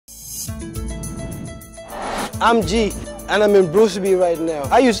I'm G, and I'm in Bruceby right now.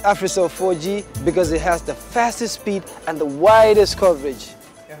 I use AfriCell 4G because it has the fastest speed and the widest coverage.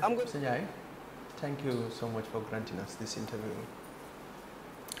 Yeah. Mr. Njie, thank you so much for granting us this interview.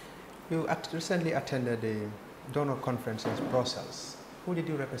 You recently attended the donor conference in Brussels. Who did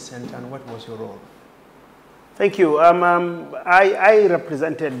you represent and what was your role? Thank you. I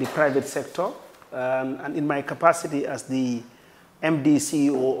represented the private sector, and in my capacity as the MD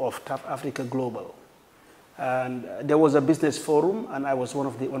CEO of TAF Africa Global. And there was a business forum, and I was one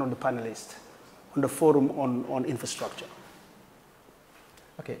of the panelists on the forum on infrastructure.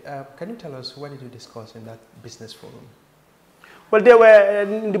 Okay, can you tell us what did you discuss in that business forum? Well, there were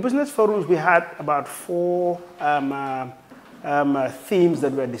in the business forums we had about 4 themes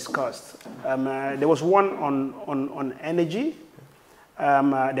that were discussed. There was one on energy.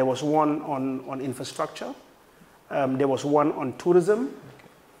 There was one on infrastructure. There was one on tourism.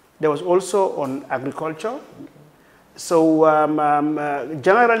 There was also on agriculture. So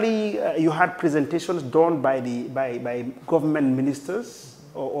generally, you had presentations done by government ministers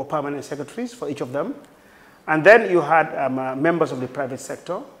or permanent secretaries for each of them. And then you had members of the private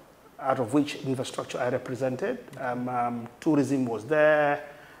sector, out of which infrastructure I represented. Tourism was there,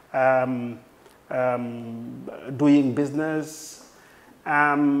 doing business.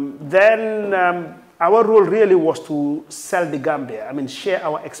 Then our role really was to sell the Gambia, share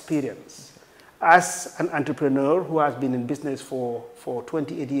our experience. As an entrepreneur who has been in business for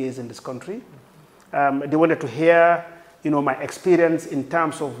 28 years in this country, they wanted to hear my experience in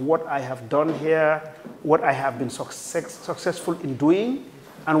terms of what I have done here, what I have been successful in doing,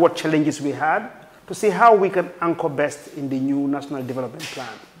 and what challenges we had, to see how we can anchor best in the new National Development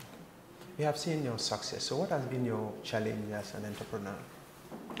Plan. We have seen your success. So what has been your challenge as an entrepreneur?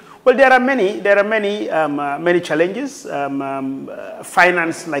 Well, there are many challenges.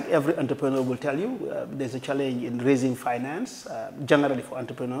 Finance, like every entrepreneur will tell you, there's a challenge in raising finance, generally for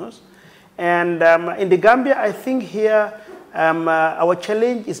entrepreneurs. And in the Gambia, I think here our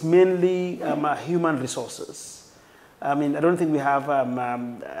challenge is mainly human resources. I don't think we have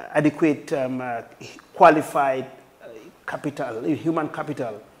adequate qualified capital, human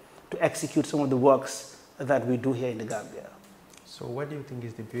capital, to execute some of the works that we do here in the Gambia. So what do you think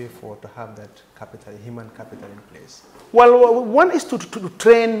is the way forward to have that capital, human capital in place? Well, one is to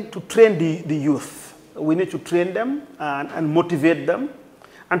train the youth. We need to train them and motivate them,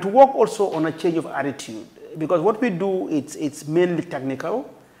 and to work also on a change of attitude. Because what we do, it's mainly technical.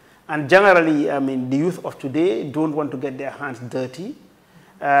 And generally, the youth of today don't want to get their hands dirty.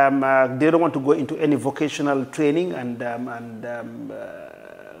 They don't want to go into any vocational training and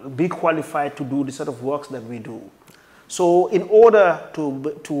be qualified to do the sort of works that we do. So in order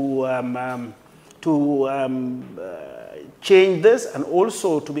to change this and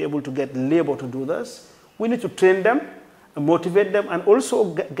also to be able to get labor to do this, we need to train them, motivate them, and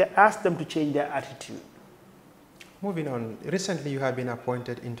also ask them to change their attitude. Moving on, recently you have been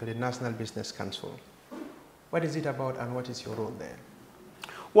appointed into the National Business Council. What is it about and what is your role there?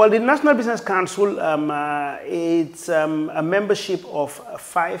 Well, the National Business Council, it's a membership of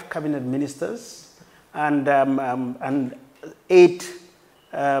 5 cabinet ministers and 8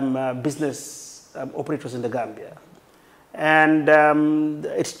 business operators in the Gambia. And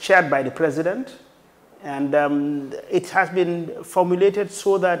it's chaired by the president. And it has been formulated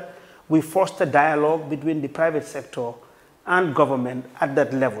so that we foster dialogue between the private sector and government at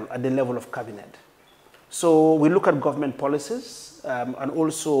that level, at the level of cabinet. So we look at government policies, and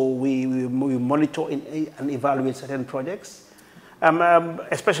also we monitor and evaluate certain projects,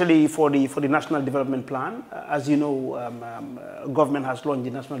 especially for the National Development Plan. As you know, government has launched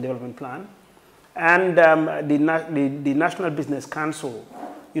the National Development Plan, and the National Business Council,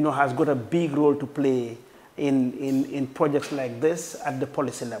 has got a big role to play in projects like this at the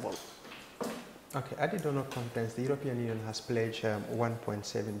policy level. Okay, at the donor conference, the European Union has pledged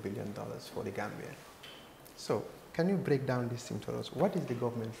 $1.7 billion for the Gambia. So, can you break down this thing to us? What is the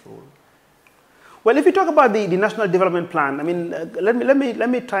government's role? Well, if you talk about the National Development Plan, let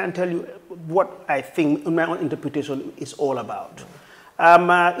me try and tell you what I think, in my own interpretation, is all about.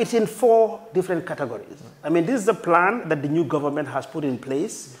 It's in 4 different categories. This is a plan that the new government has put in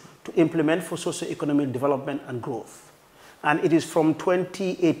place to implement for socio-economic development and growth. And it is from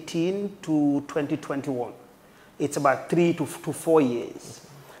 2018 to 2021. It's about 3 to 4 years.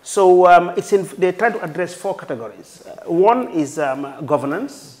 So they try to address 4 categories. One is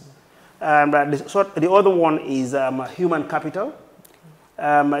governance. The other one is human capital.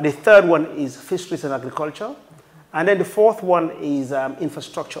 The third one is fisheries and agriculture. And then the 4th one is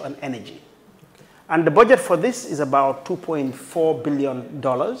infrastructure and energy. And the budget for this is about $2.4 billion.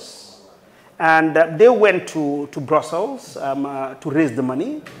 And they went to Brussels to raise the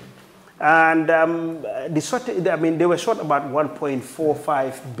money. And they were short about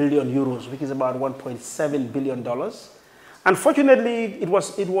 1.45 billion euros, which is about $1.7 billion. Unfortunately, it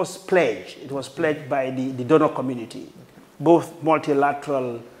was pledged. It was pledged by the donor community, both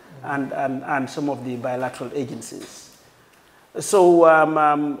multilateral and some of the bilateral agencies. So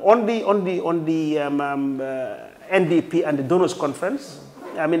on the NDP and the donors conference,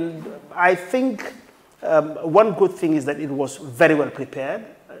 I mean, I think one good thing is that it was very well prepared.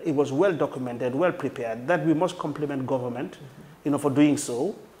 It was well documented, well prepared. That we must compliment government, for doing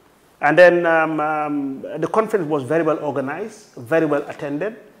so. And then the conference was very well organized, very well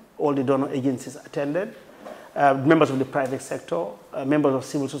attended. All the donor agencies attended, members of the private sector, members of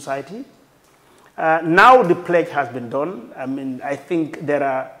civil society. Now the pledge has been done. I mean, I think there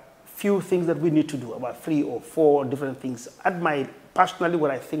are few things that we need to do, about 3 or 4 different things. Personally,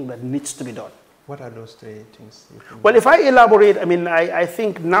 what I think that needs to be done. What are those 3 things? Well, if I elaborate, I mean, I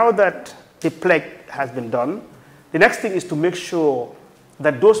think now that the pledge has been done, the next thing is to make sure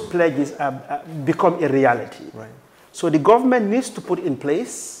that those pledges become a reality. Right. So the government needs to put in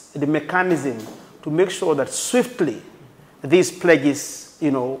place the mechanism to make sure that swiftly these pledges,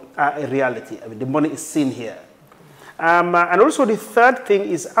 are a reality. I mean, the money is seen here. And also the third thing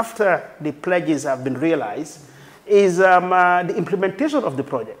is, after the pledges have been realized, is the implementation of the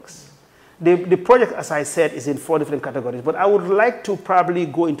projects. The project, as I said, is in 4 different categories, but I would like to probably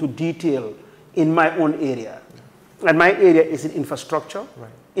go into detail in my own area. And my area is in infrastructure.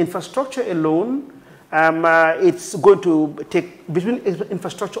 Right. Infrastructure alone, it's going to take, between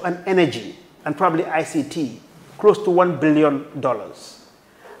infrastructure and energy, and probably ICT, close to $1 billion.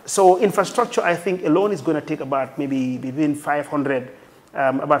 So infrastructure, I think, alone is going to take about maybe between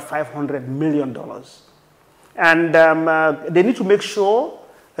about $500 million. And they need to make sure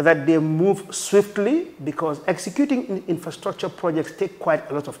that they move swiftly, because executing infrastructure projects take quite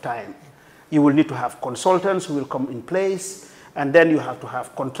a lot of time. You will need to have consultants who will come in place, and then you have to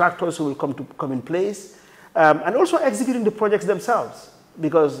have contractors who will come in place, and also executing the projects themselves,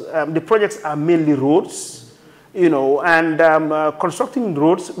 because the projects are mainly roads, and constructing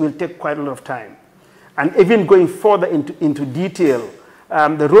roads will take quite a lot of time. And even going further into detail,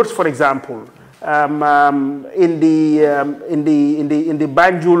 the roads, for example, in the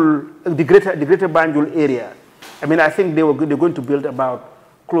Banjul, the greater Banjul area, I mean, I think they're going to build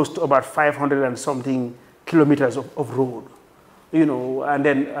close to about 500 and something kilometers of road, and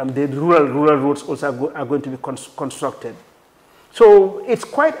then the rural roads also are going to be constructed. So it's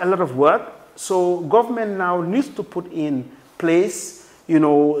quite a lot of work. So government now needs to put in place,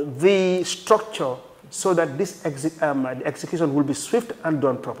 the structure so that this execution will be swift and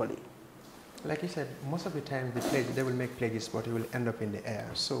done properly. Like you said, most of the time they will make pledges, but it will end up in the air.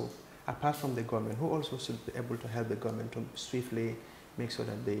 So apart from the government, who also should be able to help the government to swiftly make sure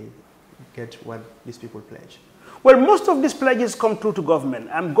that they get what these people pledge? Well, most of these pledges come through to government,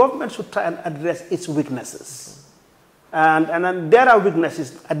 and government should try and address its weaknesses. And then there are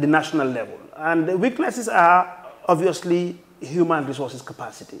weaknesses at the national level. And the weaknesses are obviously human resources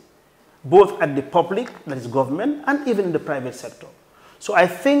capacity, both at the public, that is government, and even in the private sector. So I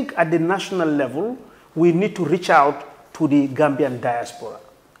think at the national level, we need to reach out to the Gambian diaspora.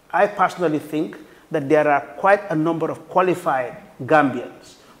 I personally think that there are quite a number of qualified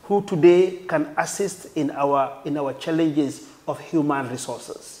Gambians who today can assist in our challenges of human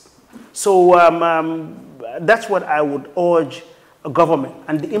resources. So that's what I would urge a government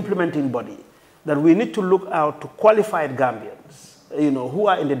and the implementing body, that we need to look out to qualified Gambians, who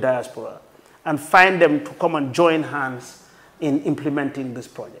are in the diaspora, and find them to come and join hands in implementing these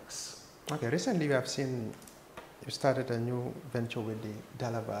projects. Okay, recently we have seen you started a new venture with the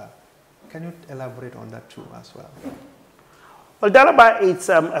Dalaba. Can you elaborate on that too as well? Well, Dalaba, it's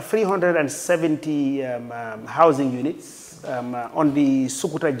 370 housing units on the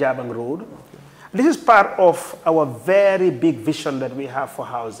Sukuta Jabang Road. Okay. This is part of our very big vision that we have for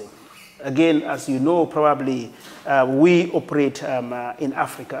housing. Again, as you know, probably we operate in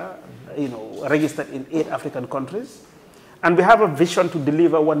Africa, registered in 8 African countries. And we have a vision to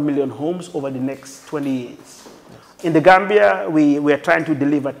deliver 1 million homes over the next 20 years. Yes. In the Gambia, we are trying to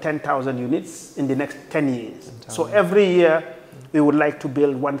deliver 10,000 units in the next 10 years. So every year, we would like to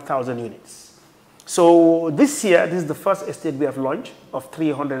build 1,000 units. So this year, this is the first estate we have launched of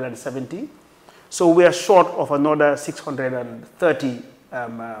 370. So we are short of another 630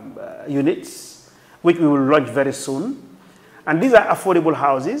 units, which we will launch very soon. And these are affordable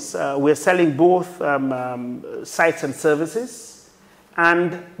houses. We're selling both sites and services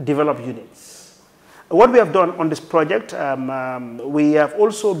and developed units. What we have done on this project, we have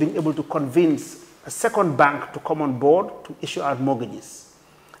also been able to convince a second bank to come on board to issue out mortgages.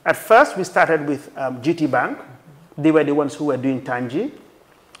 At first, we started with GT Bank. They were the ones who were doing Tangi.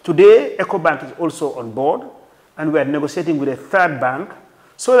 Today, EcoBank is also on board, and we are negotiating with a third bank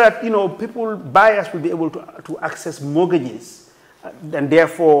so that, buyers will be able to access mortgages and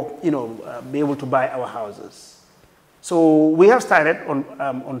therefore, be able to buy our houses. So we have started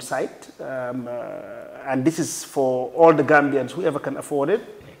on site, and this is for all the Gambians, whoever can afford it.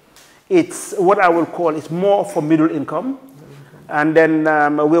 It's what I will call, it's more for middle income. And then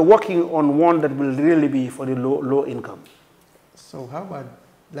we're working on one that will really be for the low income. So how about,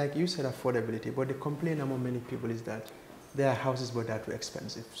 like you said, affordability, but the complaint among many people is that their houses were that too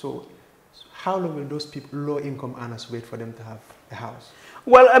expensive. So how long will those people, low income earners, wait for them to have a house?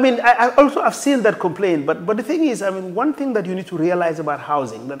 Well, I also have seen that complaint, but the thing is, one thing that you need to realize about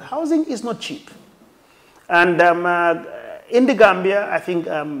housing, that housing is not cheap. And in the Gambia, I think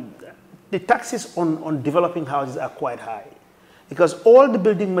the taxes on developing houses are quite high, because all the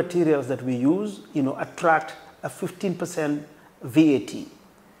building materials that we use, attract a 15% VAT.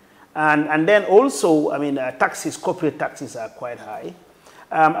 And then also, taxes, corporate taxes are quite high.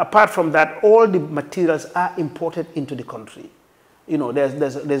 Apart from that, all the materials are imported into the country.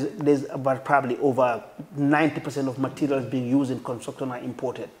 There's about probably over 90% of materials being used in construction are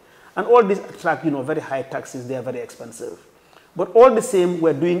imported. And all these attract, very high taxes. They are very expensive. But all the same,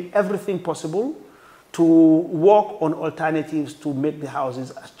 we're doing everything possible to work on alternatives to make the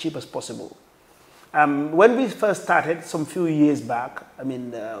houses as cheap as possible. When we first started some few years back,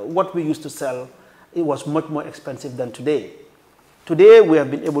 what we used to sell, it was much more expensive than today. Today, we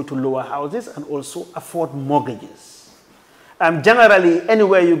have been able to lower houses and also afford mortgages. Generally,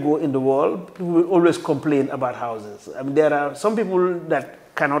 anywhere you go in the world, people will always complain about houses. There are some people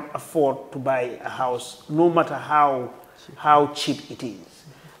that cannot afford to buy a house, no matter how cheap it is.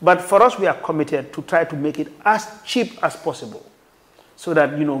 But for us, we are committed to try to make it as cheap as possible, so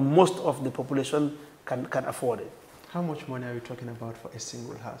that most of the population can afford it. How much money are we talking about for a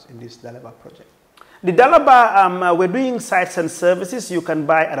single house in this Dalaba project? The Dalaba, we're doing sites and services. You can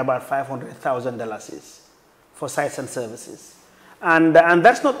buy at about $500,000 for sites and services. And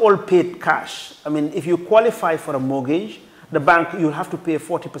that's not all paid cash. If you qualify for a mortgage, the bank, you'll have to pay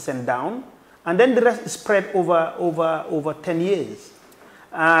 40% down, and then the rest is spread over 10 years.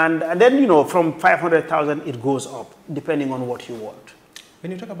 And then, from 500,000, it goes up, depending on what you want.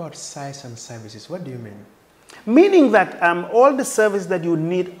 When you talk about sites and services, what do you mean? Meaning that all the service that you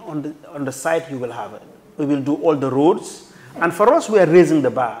need on the site, you will have it. We will do all the roads. And for us, we are raising the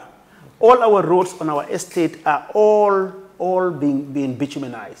bar. All our roads on our estate are all being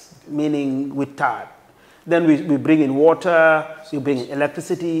bitumenized, meaning with tar. Then we bring in water, we bring in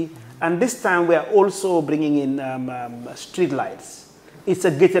electricity, and this time we are also bringing in street lights. It's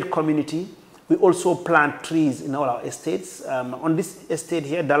a gated community. We also plant trees in all our estates. On this estate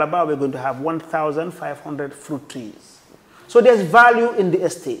here, Dalaba, we're going to have 1,500 fruit trees. So there's value in the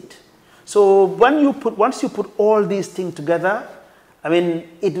estate. So once you put all these things together,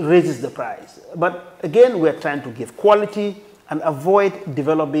 it raises the price. But again, we're trying to give quality and avoid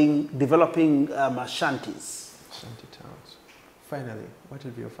developing shanties. Shanty towns. Finally, what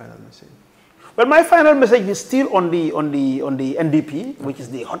will be your final message? Well, my final message is still on the NDP, which is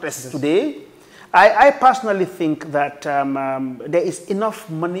the hottest today. I personally think that there is enough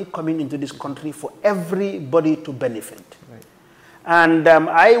money coming into this country for everybody to benefit. Right. And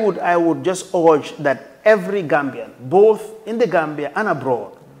I would just urge that every Gambian, both in the Gambia and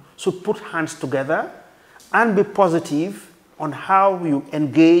abroad, should put hands together and be positive on how you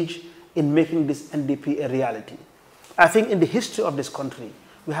engage in making this NDP a reality. I think in the history of this country,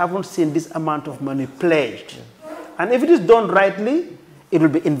 we haven't seen this amount of money pledged. Yeah. And if it is done rightly, it will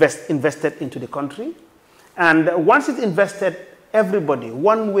be invested into the country. And once it's invested, everybody,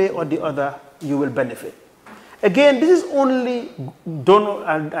 one way or the other, you will benefit. Again, this is only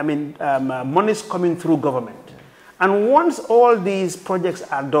monies coming through government. And once all these projects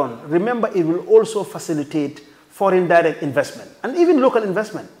are done, remember, it will also facilitate foreign direct investment and even local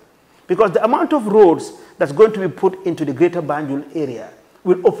investment. Because the amount of roads that's going to be put into the greater Banjul area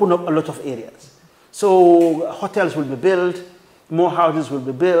will open up a lot of areas. So hotels will be built, more houses will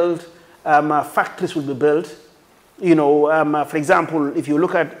be built, factories will be built. For example, if you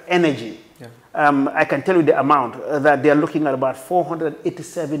look at energy, I can tell you the amount that they are looking at about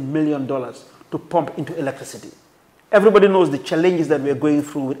 $487 million to pump into electricity. Everybody knows the challenges that we are going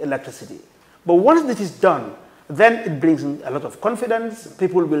through with electricity. But once this is done, then it brings in a lot of confidence.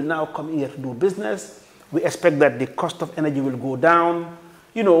 People will now come here to do business. We expect that the cost of energy will go down.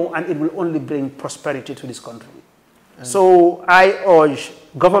 you know, and it will only bring prosperity to this country. So I urge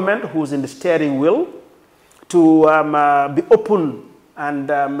government, who's in the steering wheel, to be open and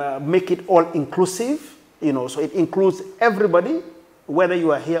make it all inclusive, you know, so it includes everybody, whether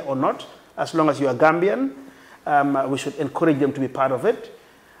you are here or not, as long as you are Gambian. We should encourage them to be part of it.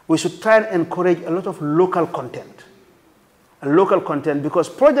 We should try and encourage a lot of local content. Because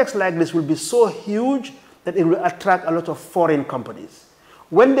projects like this will be so huge that it will attract a lot of foreign companies.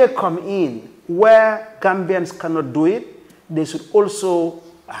 When they come in, where Gambians cannot do it, they should also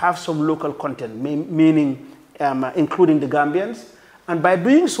have some local content, meaning including the Gambians. And by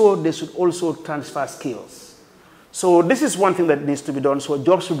doing so, they should also transfer skills. So this is one thing that needs to be done. So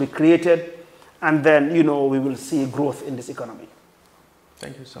jobs should be created, and then, you know, we will see growth in this economy.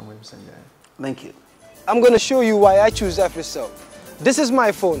 Thank you so much, Mr. Njie. Thank you. I'm going to show you why I choose AfriCell. This is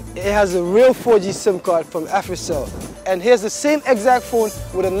my phone. It has a real 4G SIM card from AfriCell. And here's the same exact phone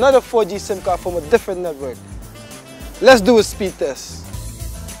with another 4G SIM card from a different network. Let's do a speed test.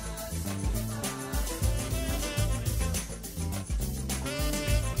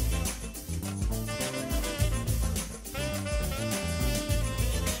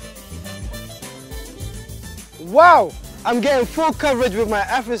 Wow! I'm getting full coverage with my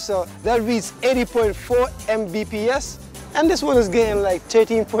AfriCell that reads 80.4 Mbps, and this one is getting like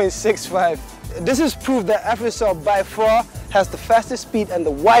 13.65. This is proof that AfriCell by far has the fastest speed and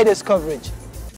the widest coverage.